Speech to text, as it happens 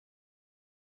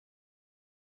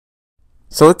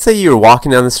So let's say you're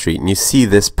walking down the street and you see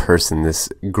this person, this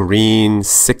green,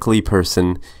 sickly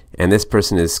person, and this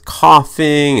person is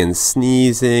coughing and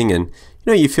sneezing, and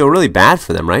you feel really bad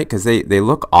for them, right? Because they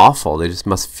look awful. They just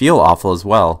must feel awful as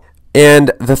well.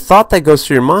 And the thought that goes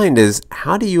through your mind is,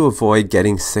 how do you avoid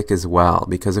getting sick as well?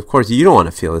 Because of course you don't want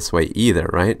to feel this way either,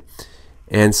 right?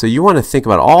 And so you want to think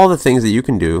about all the things that you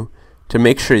can do to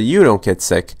make sure you don't get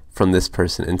sick from this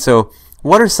person. And so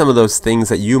what are some of those things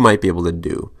that you might be able to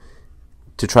do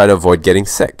to try to avoid getting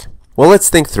sick? Well, let's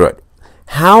think through it.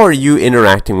 How are you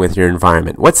interacting with your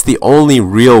environment? What's the only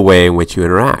real way in which you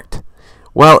interact?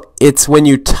 Well, it's when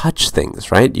you touch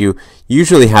things, right? You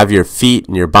usually have your feet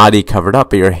and your body covered up,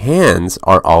 but your hands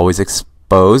are always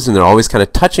exposed and they're always kind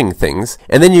of touching things.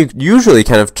 And then you usually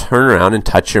kind of turn around and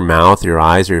touch your mouth, your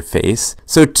eyes, or your face.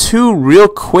 So two real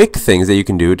quick things that you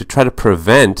can do to try to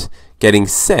prevent getting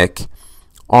sick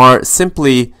are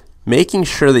simply making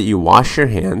sure that you wash your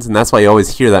hands. And that's why you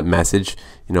always hear that message,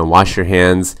 wash your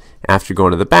hands after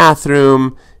going to the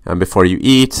bathroom, before you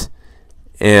eat.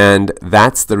 And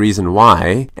that's the reason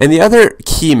why. And the other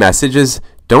key message is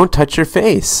don't touch your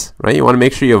face, right? You want to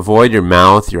make sure you avoid your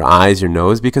mouth, your eyes, your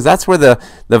nose, because that's where the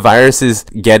viruses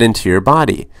get into your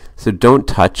body. So don't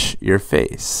touch your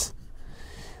face.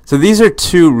 So these are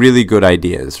two really good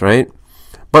ideas, right?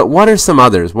 But what are some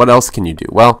others? What else can you do?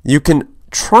 Well, you can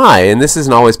try, and this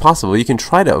isn't always possible, you can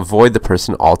try to avoid the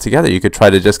person altogether. You could try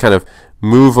to just kind of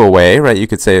move away, right? You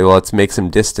could say, well, let's make some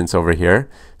distance over here.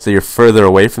 So you're further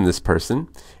away from this person.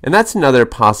 And that's another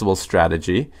possible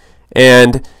strategy.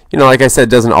 And, like I said,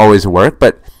 it doesn't always work,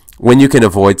 but when you can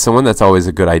avoid someone, that's always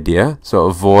a good idea. So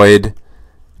avoid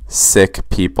sick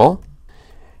people.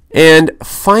 And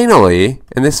finally,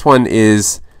 and this one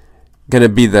is going to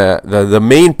be the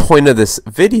main point of this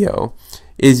video,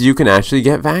 is you can actually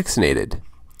get vaccinated.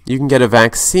 You can get a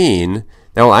vaccine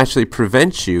that will actually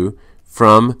prevent you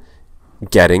from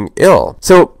getting ill.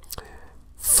 So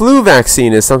flu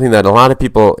vaccine is something that a lot of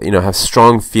people have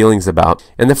strong feelings about.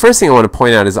 And the first thing I want to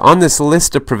point out is on this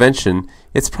list of prevention,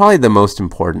 it's probably the most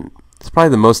important. It's probably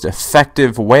the most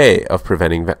effective way of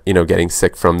preventing getting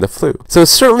sick from the flu. So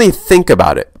certainly think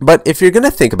about it. But if you're going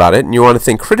to think about it and you want to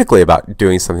think critically about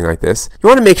doing something like this, you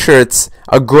want to make sure it's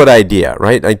a good idea,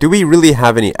 right? Like, do we really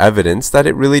have any evidence that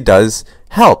it really does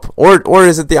help? Or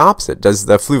is it the opposite? Does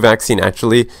the flu vaccine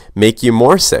actually make you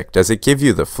more sick? Does it give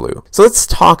you the flu? So let's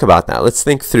talk about that. Let's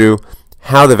think through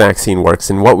how the vaccine works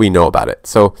and what we know about it.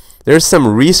 So there's some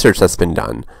research that's been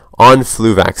done on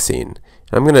flu vaccine.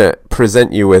 I'm going to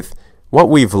present you with what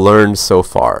we've learned so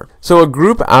far. So a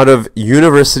group out of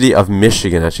University of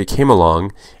Michigan actually came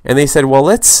along and they said, well,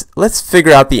 let's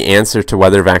figure out the answer to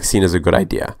whether vaccine is a good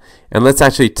idea. And let's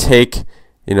actually take,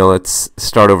 let's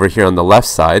start over here on the left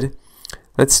side.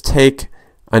 Let's take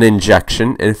an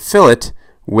injection and fill it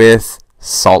with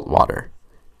salt water.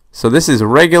 So this is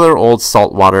regular old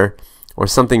salt water or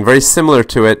something very similar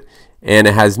to it, and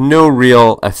it has no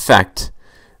real effect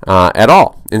at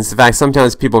all. In fact,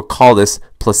 sometimes people call this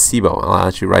placebo. I'll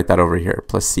actually write that over here,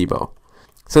 placebo.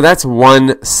 So that's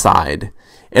one side.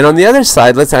 And on the other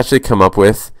side, let's actually come up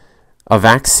with a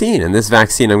vaccine. And this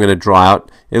vaccine I'm going to draw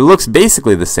out, it looks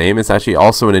basically the same. It's actually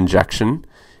also an injection.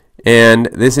 And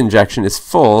this injection is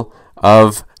full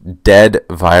of dead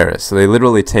virus. So they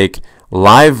literally take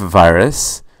live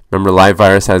virus. Remember, live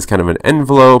virus has kind of an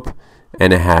envelope,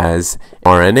 and it has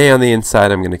RNA on the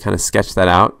inside. I'm going to kind of sketch that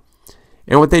out.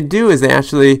 And what they do is they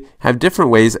actually have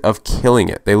different ways of killing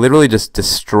it. They literally just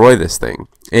destroy this thing.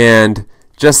 And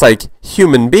just like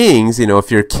human beings,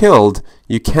 if you're killed,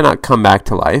 you cannot come back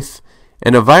to life.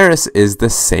 And a virus is the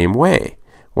same way.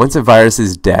 Once a virus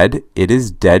is dead, it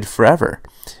is dead forever.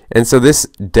 And so this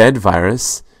dead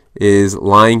virus is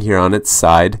lying here on its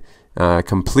side,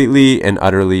 completely and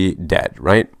utterly dead,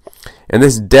 right? And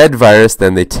this dead virus,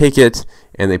 then they take it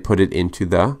and they put it into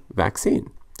the vaccine.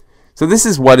 So this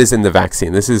is what is in the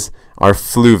vaccine. This is our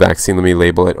flu vaccine. Let me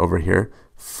label it over here.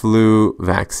 Flu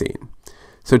vaccine.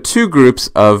 So two groups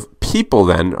of people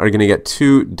then are going to get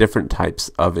two different types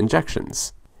of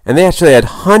injections. And they actually had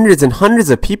hundreds and hundreds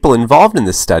of people involved in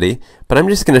this study, but I'm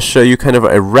just going to show you kind of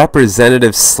a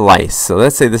representative slice. So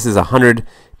let's say this is 100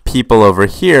 people over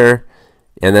here,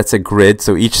 and that's a grid.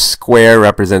 So each square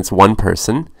represents one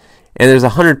person, and there's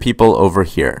 100 people over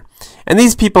here. And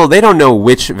these people, they don't know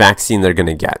which vaccine they're going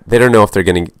to get. They don't know if they're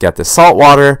going to get the salt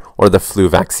water or the flu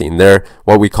vaccine. They're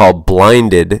what we call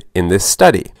blinded in this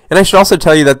study. And I should also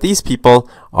tell you that these people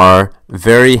are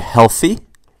very healthy,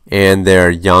 and they're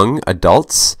young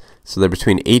adults. So they're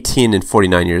between 18 and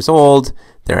 49 years old.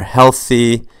 They're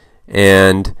healthy,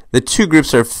 and the two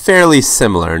groups are fairly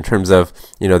similar in terms of,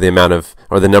 the amount of,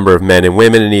 or the number of men and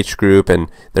women in each group,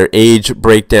 and their age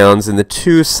breakdowns, and the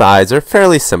two sides are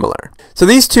fairly similar. So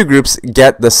these two groups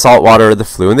get the saltwater or the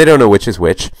flu, and they don't know which is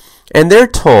which, and they're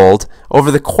told over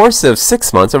the course of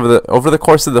 6 months, over the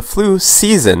course of the flu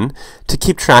season, to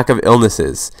keep track of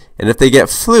illnesses. And if they get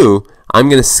flu, I'm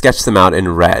going to sketch them out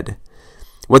in red.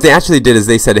 What they actually did is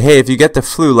they said, hey, if you get the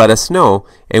flu, let us know,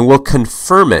 and we'll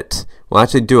confirm it. We'll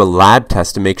actually do a lab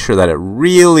test to make sure that it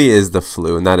really is the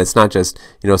flu and that it's not just,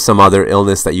 some other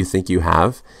illness that you think you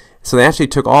have. So they actually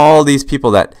took all these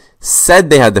people that said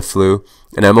they had the flu,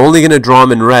 and I'm only going to draw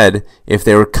them in red if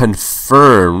they were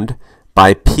confirmed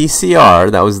by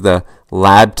PCR. That was the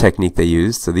lab technique they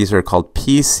used. So these are called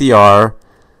PCR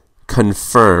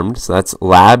confirmed. So that's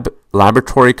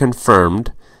laboratory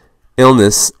confirmed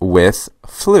illness with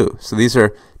flu. So these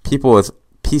are people with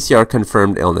PCR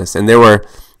confirmed illness, and there were,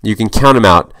 you can count them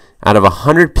out of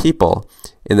 100 people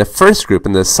in the first group,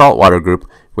 in the saltwater group,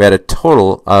 we had a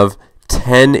total of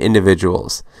 10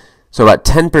 individuals. So about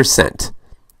 10%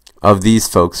 of these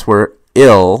folks were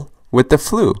ill with the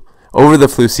flu over the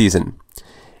flu season.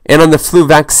 And on the flu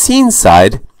vaccine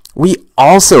side, we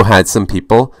also had some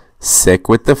people sick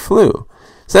with the flu.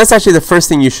 So that's actually the first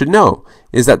thing you should know,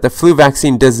 is that the flu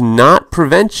vaccine does not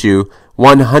prevent you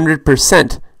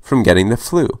 100% from getting the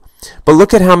flu. But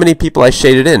look at how many people I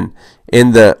shaded in.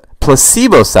 In the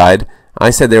placebo side, I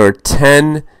said there were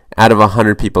 10 out of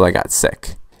 100 people that got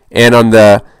sick. And on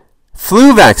the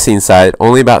flu vaccine side,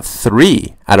 only about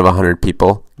 3 out of 100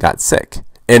 people got sick.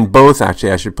 And both,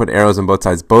 actually, I should put arrows on both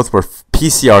sides, both were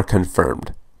PCR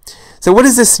confirmed. So what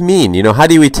does this mean? How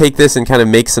do we take this and kind of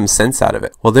make some sense out of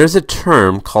it? Well, there's a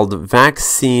term called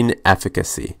vaccine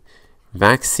efficacy.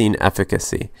 Vaccine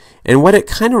efficacy. And what it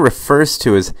kind of refers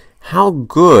to is how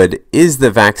good is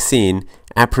the vaccine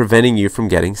at preventing you from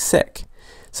getting sick?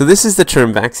 So this is the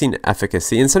term vaccine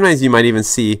efficacy, and sometimes you might even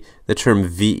see the term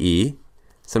VE.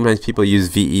 Sometimes people use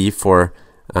VE for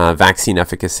vaccine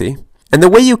efficacy. And the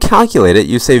way you calculate it,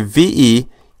 you say VE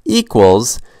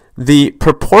equals the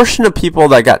proportion of people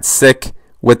that got sick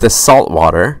with the salt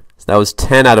water, so that was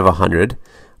 10 out of 100,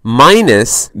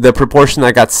 minus the proportion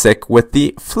that got sick with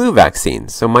the flu vaccine,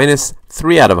 so minus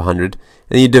 3 out of 100,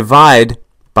 and you divide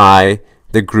by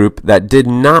the group that did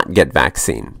not get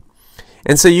vaccine.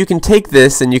 And so you can take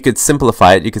this and you could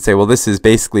simplify it. You could say, well, this is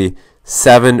basically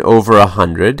 7 over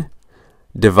 100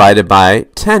 divided by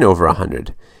 10 over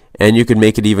 100. And you could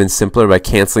make it even simpler by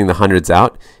canceling the hundreds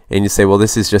out. And you say, well,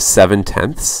 this is just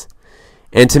 7/10.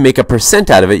 And to make a percent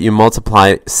out of it, you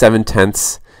multiply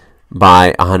 7/10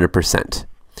 by 100%.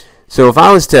 So if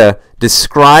I was to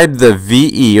describe the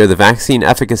VE, or the vaccine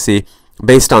efficacy,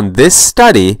 based on this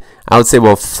study, I would say,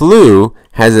 well, flu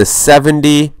has a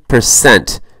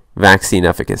 70% vaccine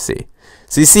efficacy.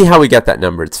 So you see how we get that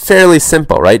number. It's fairly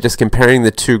simple, right? Just comparing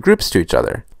the two groups to each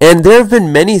other. And there have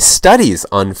been many studies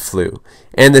on flu.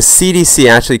 And the CDC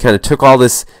actually kind of took all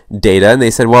this data and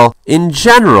they said, well, in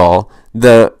general,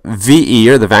 the VE,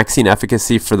 or the vaccine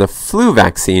efficacy for the flu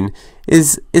vaccine,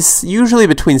 is usually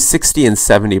between 60 and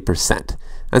 70%.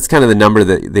 That's kind of the number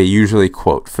that they usually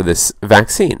quote for this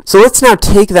vaccine. So let's now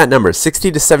take that number,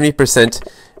 60 to 70%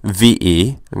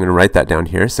 VE. I'm going to write that down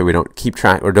here so we don't keep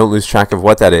track or don't lose track of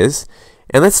what that is.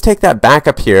 And let's take that back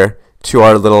up here to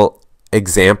our little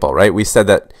example, right? We said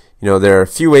that, there are a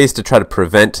few ways to try to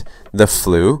prevent the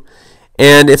flu.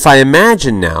 And if I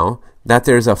imagine now that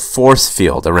there's a force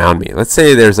field around me, let's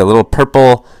say there's a little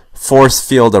purple force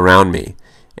field around me,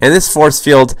 and this force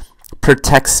field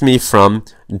protects me from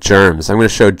germs. I'm going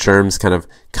to show germs kind of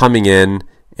coming in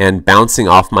and bouncing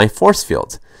off my force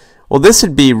field. Well, this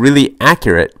would be really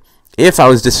accurate if I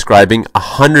was describing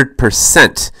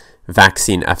 100%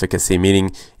 vaccine efficacy,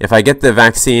 meaning if I get the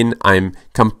vaccine, I'm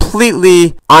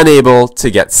completely unable to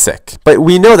get sick. But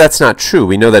we know that's not true.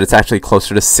 We know that it's actually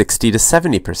closer to 60 to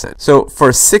 70%. So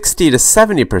for 60 to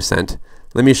 70%,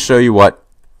 let me show you what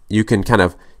you can kind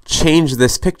of change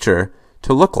this picture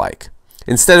to look like.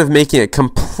 Instead of making it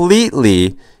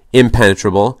completely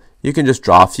impenetrable, you can just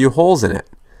draw a few holes in it.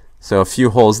 So a few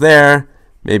holes there,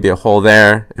 maybe a hole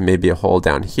there, and maybe a hole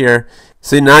down here.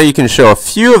 So now you can show a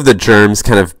few of the germs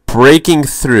kind of breaking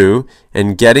through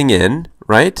and getting in,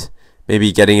 right?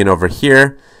 Maybe getting in over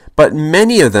here. But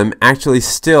many of them actually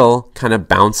still kind of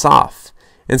bounce off.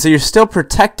 And so you're still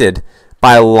protected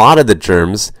by a lot of the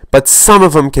germs, but some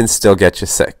of them can still get you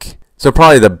sick. So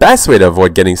probably the best way to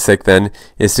avoid getting sick then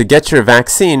is to get your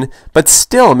vaccine, but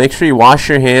still make sure you wash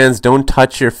your hands, don't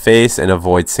touch your face, and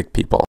avoid sick people.